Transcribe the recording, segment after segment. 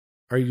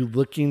Are you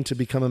looking to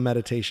become a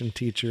meditation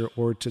teacher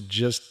or to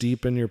just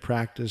deepen your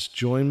practice?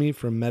 Join me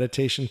for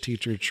meditation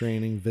teacher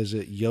training.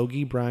 Visit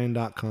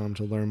yogibrian.com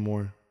to learn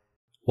more.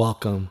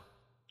 Welcome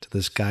to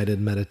this guided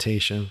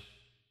meditation.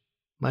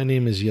 My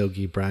name is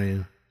Yogi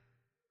Brian.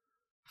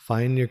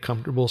 Find your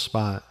comfortable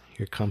spot,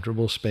 your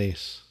comfortable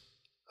space,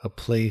 a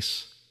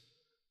place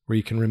where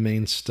you can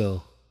remain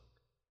still.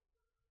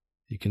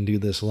 You can do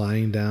this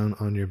lying down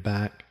on your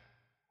back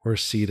or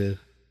seated.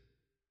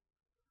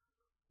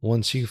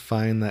 Once you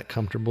find that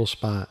comfortable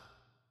spot,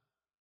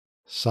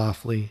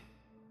 softly,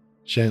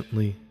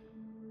 gently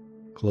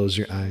close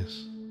your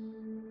eyes.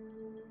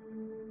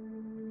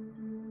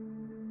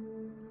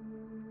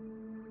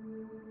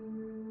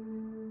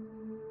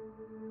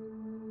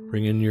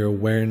 Bring in your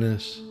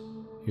awareness,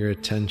 your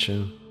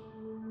attention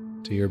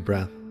to your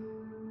breath.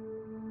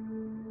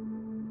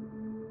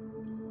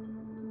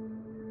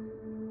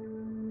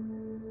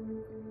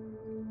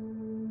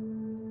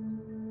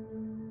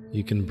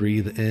 You can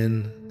breathe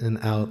in and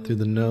out through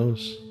the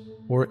nose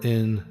or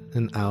in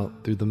and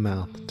out through the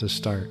mouth to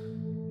start.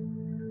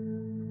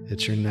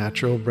 It's your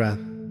natural breath.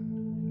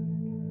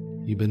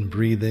 You've been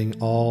breathing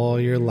all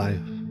your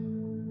life.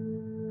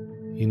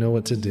 You know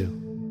what to do.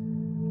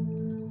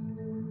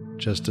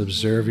 Just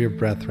observe your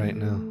breath right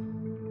now.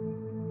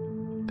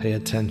 Pay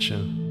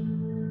attention.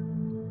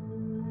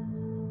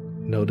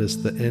 Notice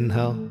the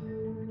inhale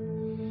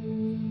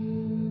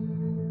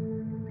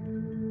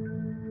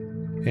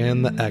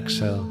and the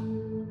exhale.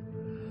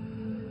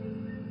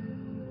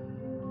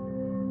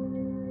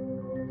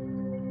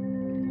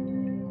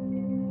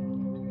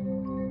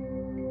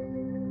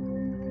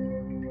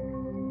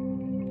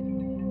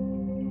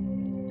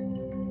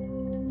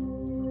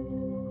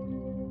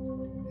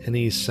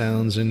 Any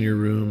sounds in your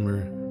room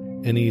or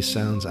any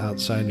sounds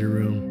outside your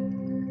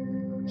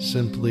room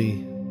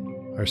simply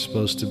are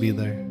supposed to be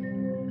there,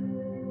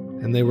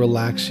 and they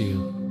relax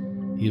you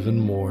even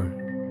more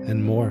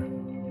and more.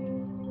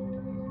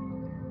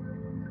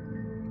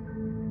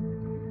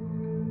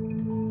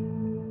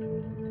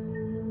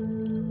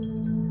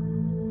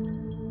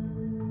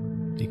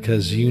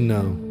 Because you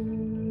know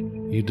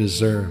you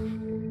deserve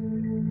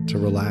to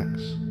relax.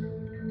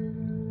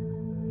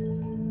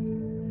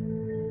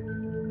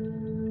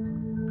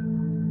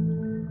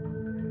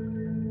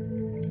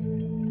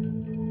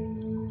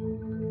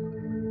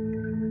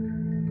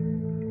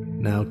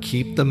 Now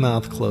keep the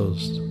mouth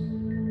closed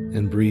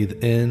and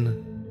breathe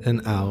in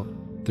and out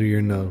through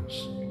your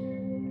nose,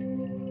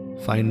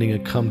 finding a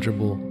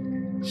comfortable,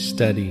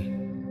 steady,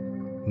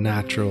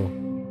 natural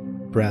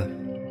breath.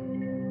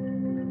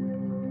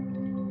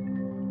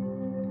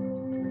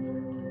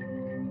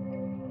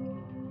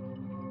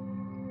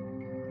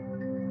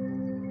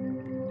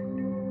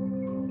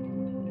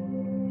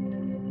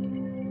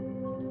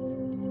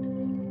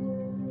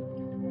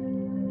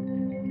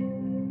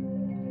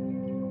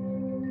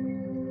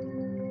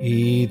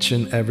 Each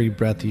and every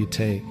breath you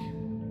take,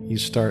 you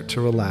start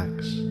to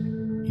relax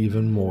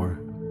even more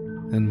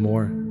and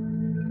more.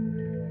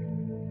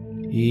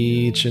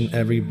 Each and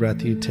every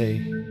breath you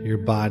take, your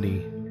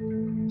body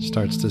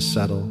starts to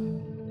settle.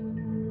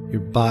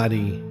 Your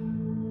body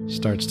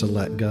starts to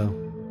let go.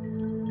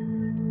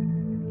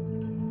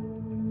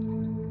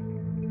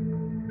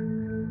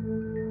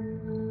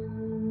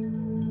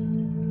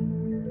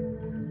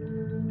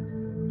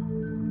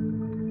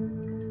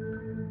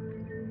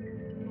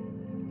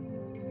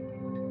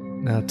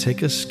 Now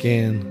take a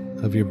scan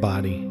of your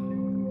body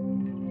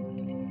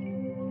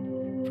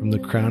from the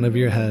crown of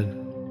your head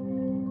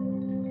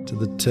to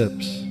the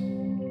tips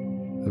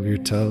of your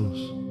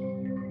toes.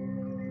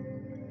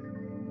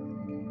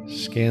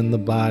 Scan the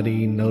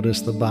body,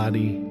 notice the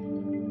body,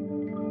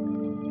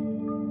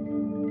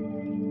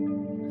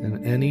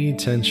 and any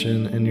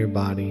tension in your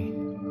body,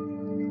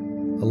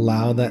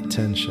 allow that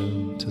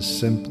tension to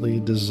simply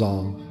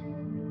dissolve,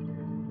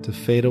 to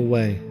fade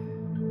away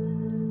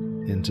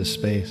into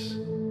space.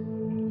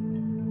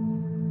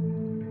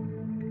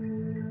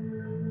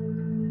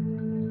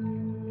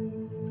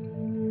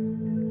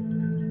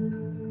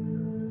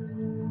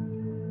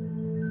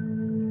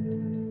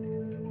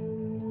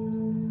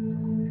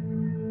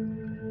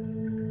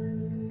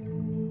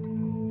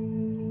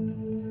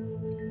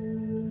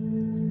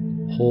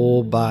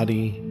 Whole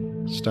body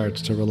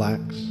starts to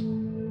relax.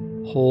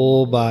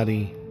 Whole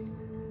body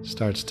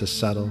starts to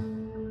settle.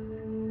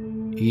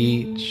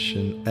 Each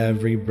and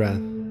every breath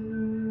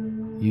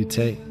you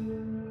take.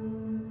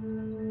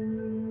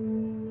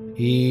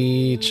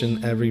 Each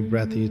and every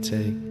breath you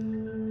take,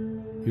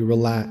 you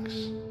relax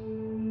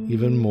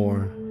even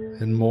more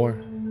and more.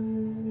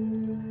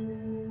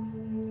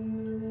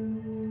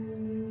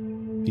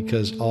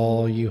 Because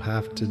all you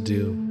have to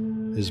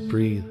do is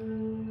breathe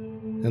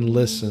and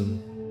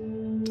listen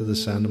to the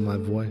sound of my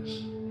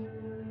voice.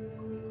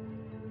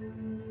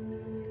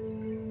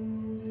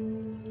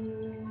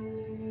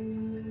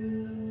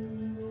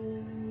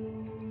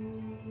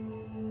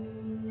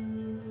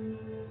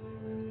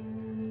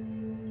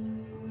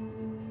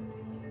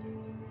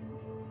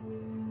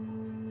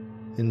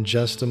 In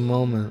just a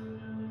moment,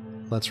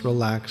 let's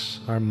relax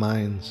our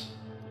minds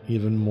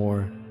even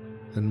more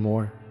and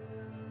more.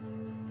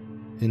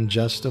 In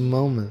just a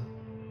moment,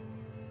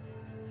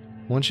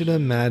 I want you to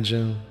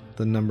imagine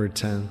the number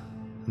 10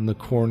 in the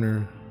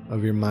corner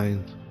of your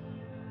mind.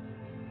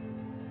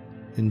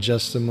 In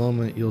just a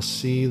moment, you'll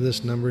see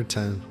this number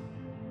 10.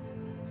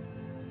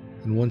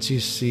 And once you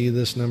see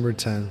this number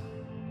 10,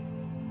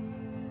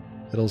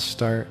 it'll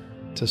start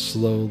to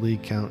slowly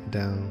count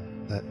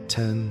down. That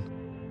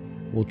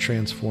 10 will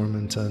transform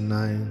into a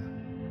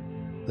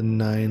 9. The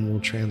 9 will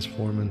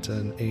transform into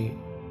an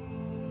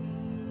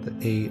 8.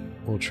 The 8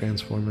 will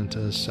transform into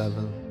a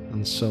 7,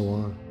 and so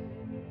on.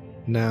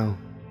 Now,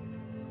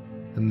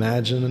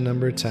 imagine the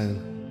number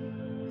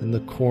 10 in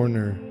the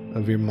corner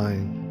of your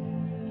mind.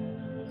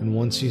 And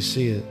once you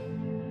see it,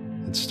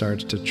 it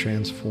starts to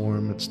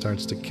transform, it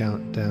starts to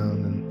count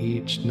down, and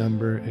each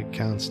number it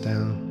counts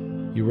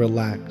down, you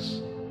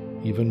relax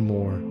even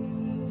more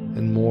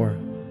and more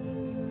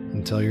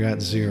until you're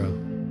at 0.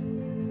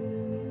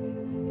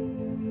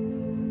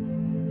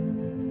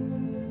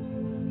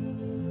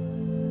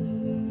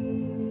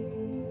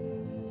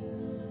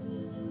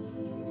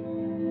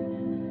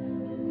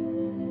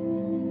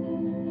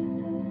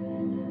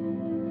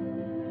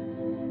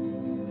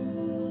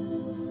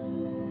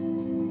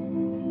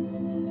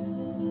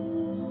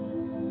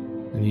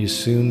 And you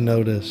soon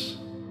notice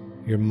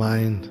your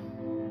mind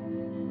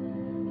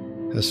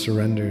has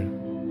surrendered.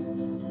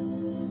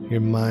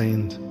 Your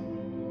mind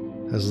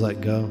has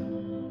let go.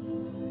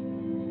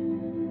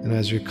 And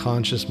as your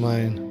conscious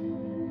mind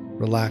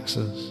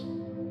relaxes,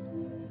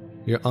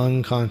 your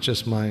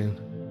unconscious mind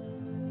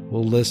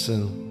will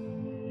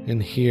listen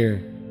and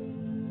hear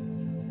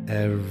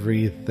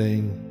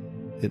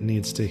everything it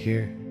needs to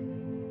hear.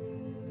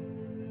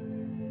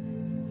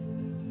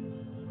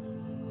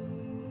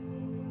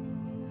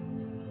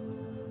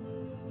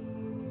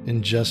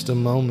 In just a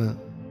moment,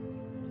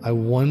 I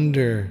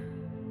wonder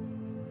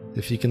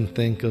if you can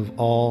think of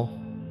all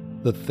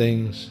the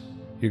things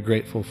you're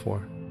grateful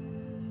for.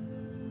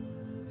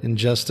 In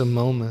just a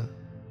moment,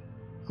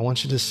 I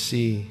want you to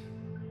see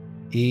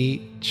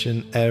each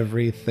and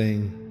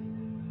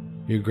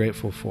everything you're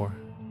grateful for.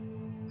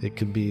 It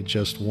could be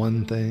just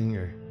one thing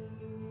or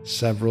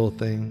several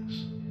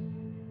things.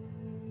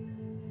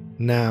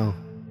 Now,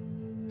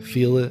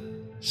 feel it,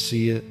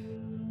 see it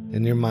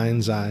in your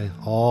mind's eye,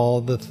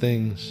 all the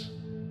things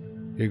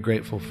you're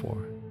grateful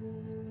for.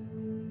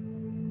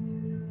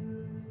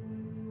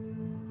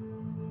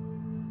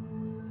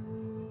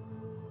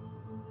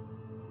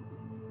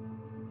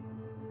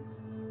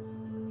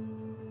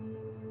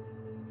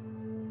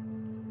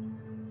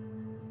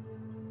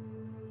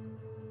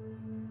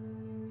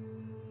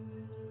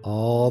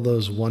 All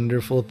those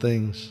wonderful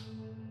things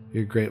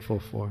you're grateful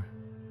for.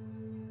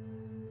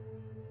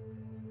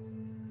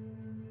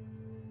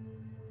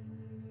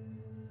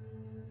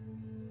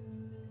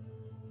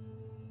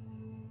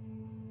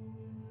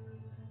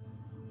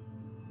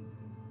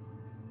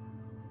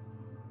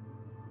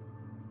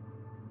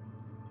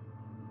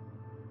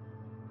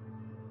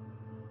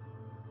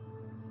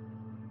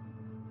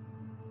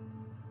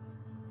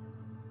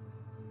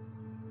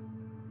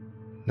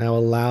 Now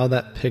allow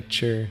that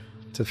picture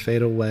to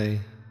fade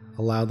away.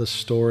 Allow the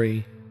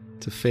story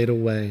to fade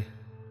away,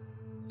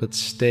 but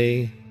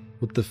stay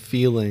with the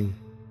feeling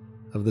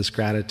of this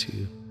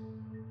gratitude.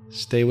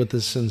 Stay with the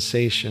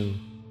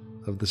sensation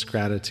of this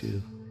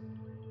gratitude.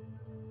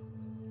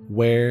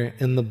 Where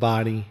in the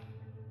body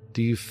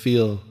do you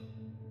feel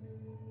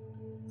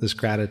this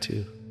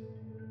gratitude?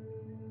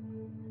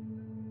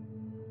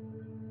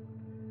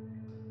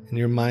 In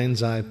your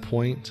mind's eye,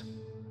 point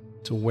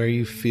to where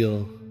you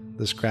feel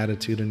this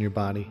gratitude in your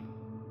body.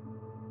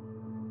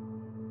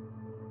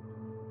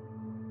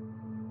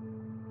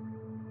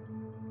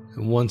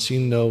 And once you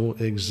know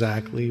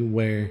exactly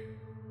where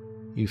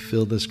you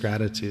feel this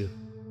gratitude,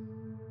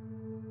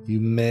 you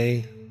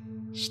may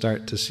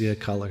start to see a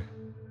color.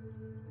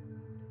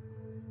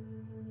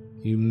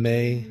 You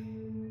may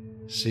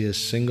see a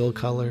single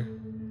color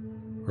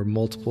or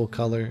multiple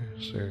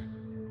colors, or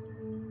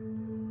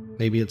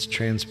maybe it's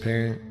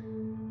transparent.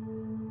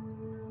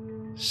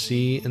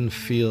 See and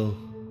feel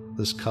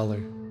this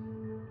color.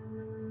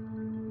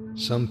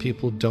 Some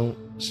people don't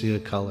see a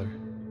color,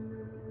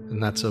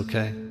 and that's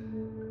okay.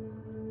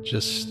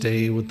 Just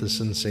stay with the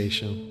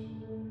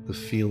sensation, the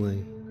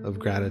feeling of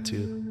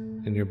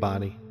gratitude in your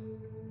body.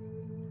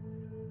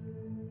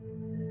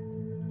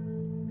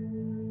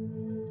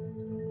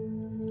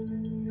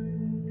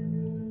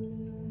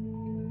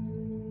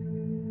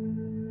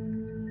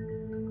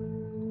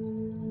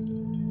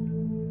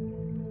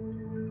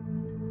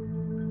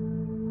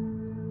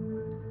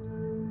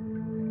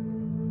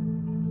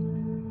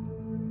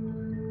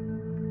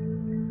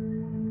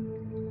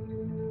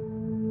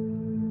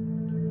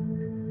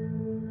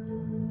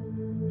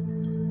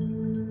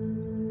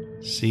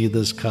 See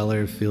this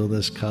color, feel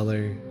this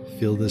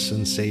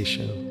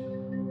sensation.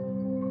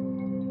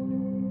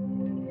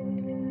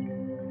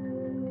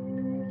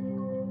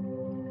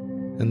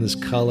 And this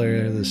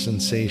color, this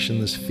sensation,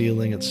 this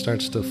feeling, it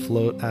starts to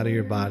float out of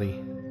your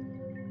body.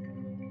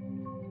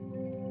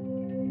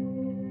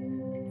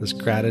 This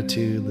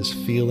gratitude, this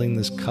feeling,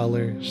 this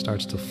color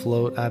starts to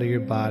float out of your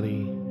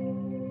body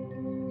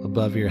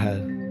above your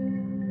head.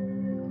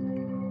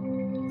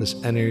 This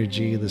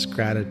energy, this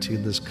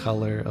gratitude, this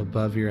color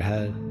above your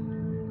head,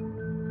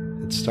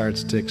 it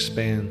starts to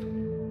expand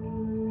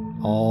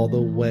all the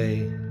way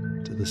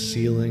to the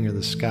ceiling or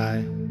the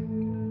sky,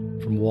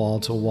 from wall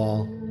to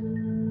wall.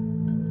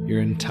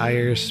 Your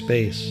entire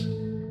space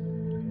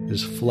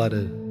is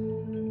flooded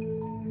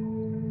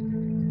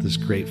with this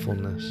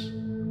gratefulness,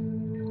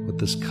 with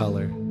this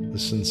color. The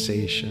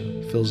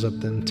sensation fills up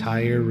the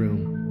entire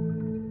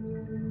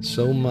room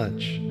so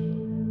much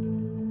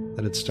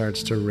that it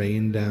starts to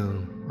rain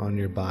down on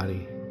your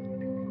body,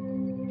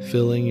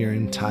 filling your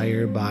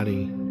entire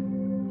body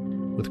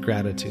with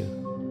gratitude.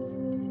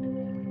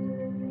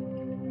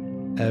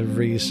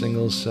 Every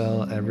single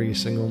cell, every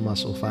single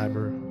muscle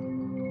fiber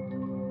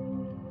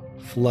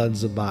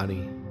floods the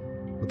body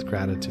with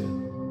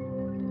gratitude.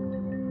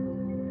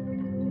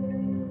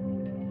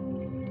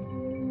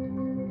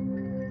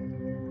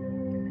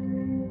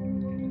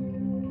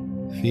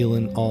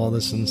 Feeling all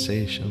the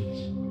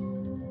sensations.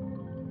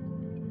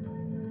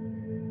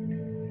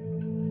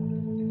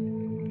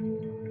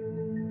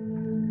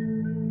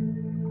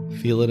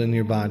 Feel it in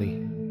your body.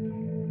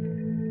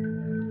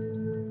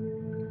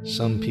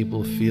 Some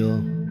people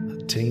feel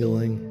a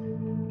tingling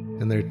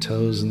in their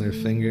toes and their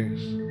fingers.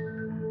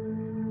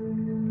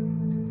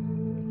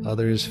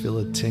 Others feel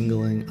a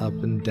tingling up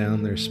and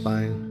down their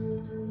spine.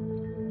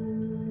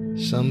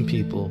 Some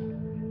people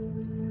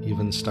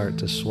even start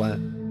to sweat.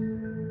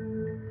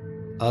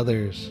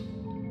 Others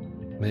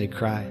may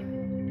cry.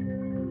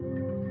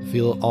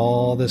 Feel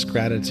all this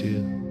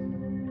gratitude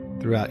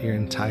throughout your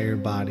entire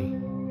body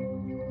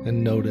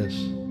and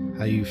notice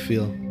how you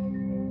feel.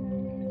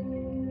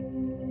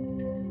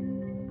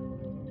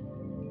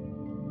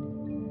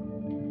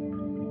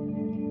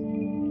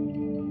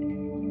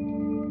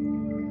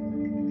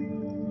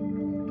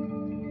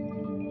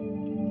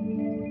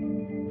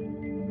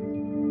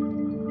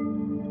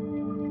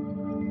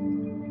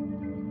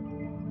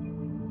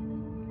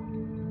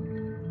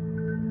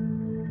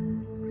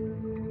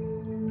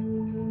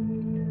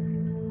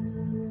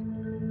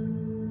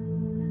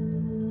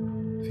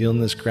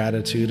 Feeling this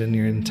gratitude in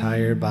your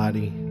entire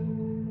body.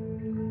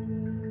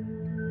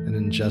 And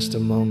in just a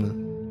moment,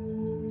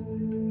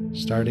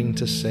 starting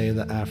to say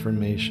the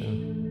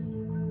affirmation.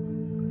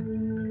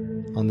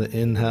 On the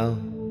inhale,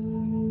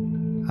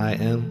 I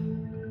am.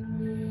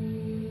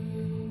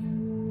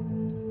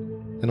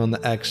 And on the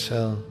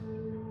exhale,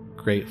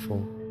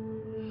 grateful.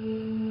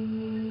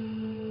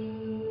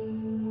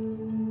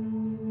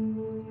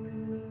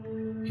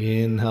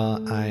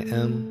 Inhale, I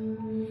am.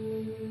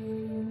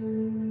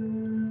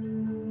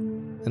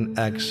 And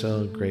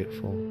exhale,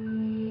 grateful.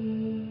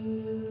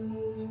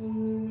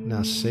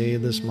 Now say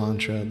this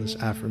mantra, this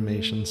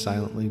affirmation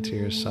silently to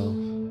yourself.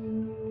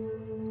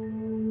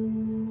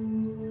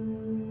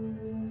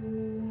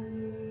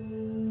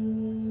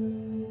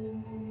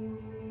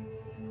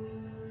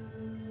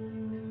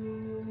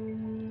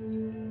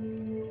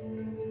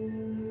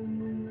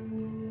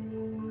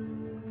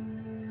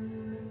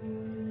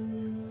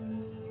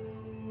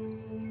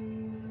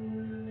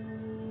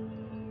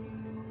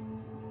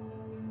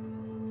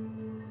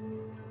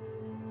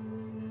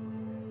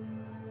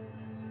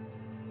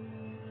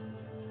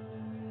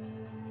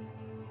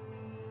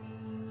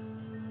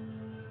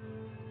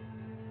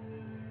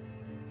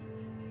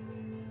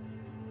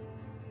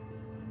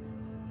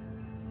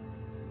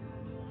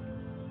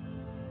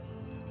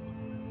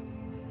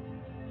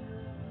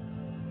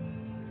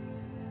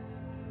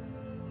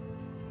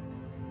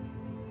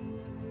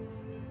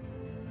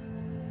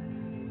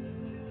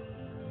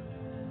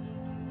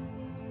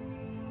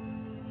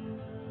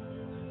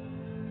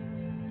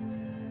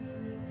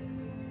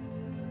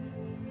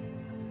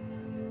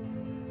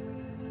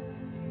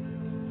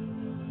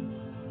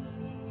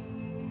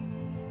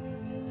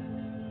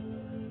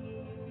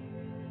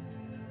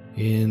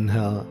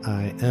 Inhale,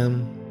 I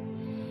am.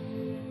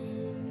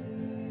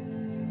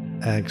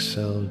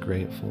 Exhale,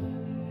 grateful.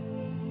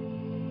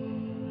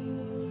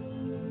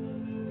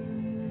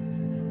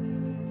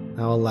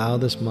 Now allow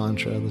this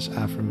mantra, this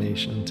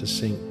affirmation to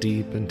sink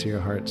deep into your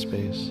heart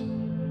space,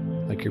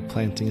 like you're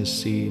planting a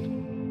seed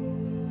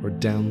or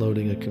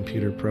downloading a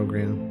computer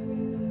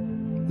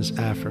program. This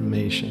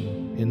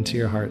affirmation into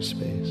your heart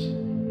space.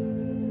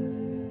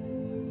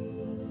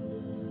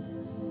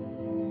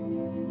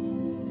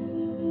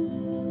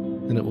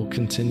 And it will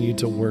continue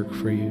to work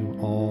for you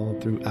all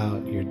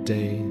throughout your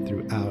day,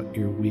 throughout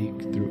your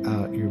week,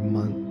 throughout your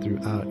month,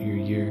 throughout your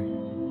year.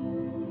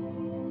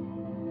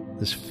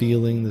 This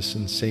feeling, this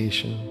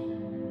sensation,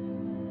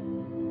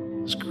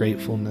 this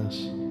gratefulness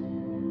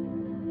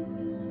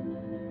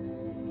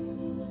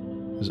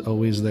is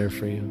always there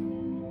for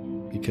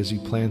you because you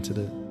planted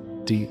it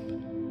deep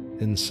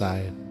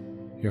inside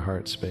your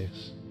heart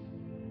space.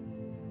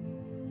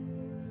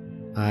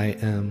 I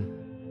am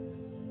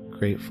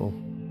grateful.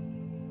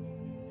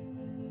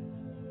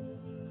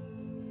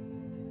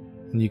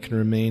 And you can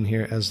remain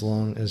here as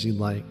long as you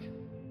like.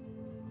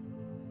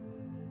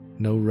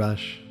 No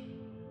rush,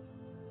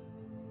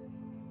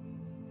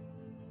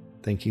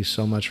 Thank you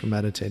so much for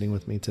meditating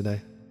with me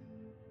today.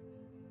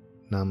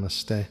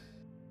 Namaste.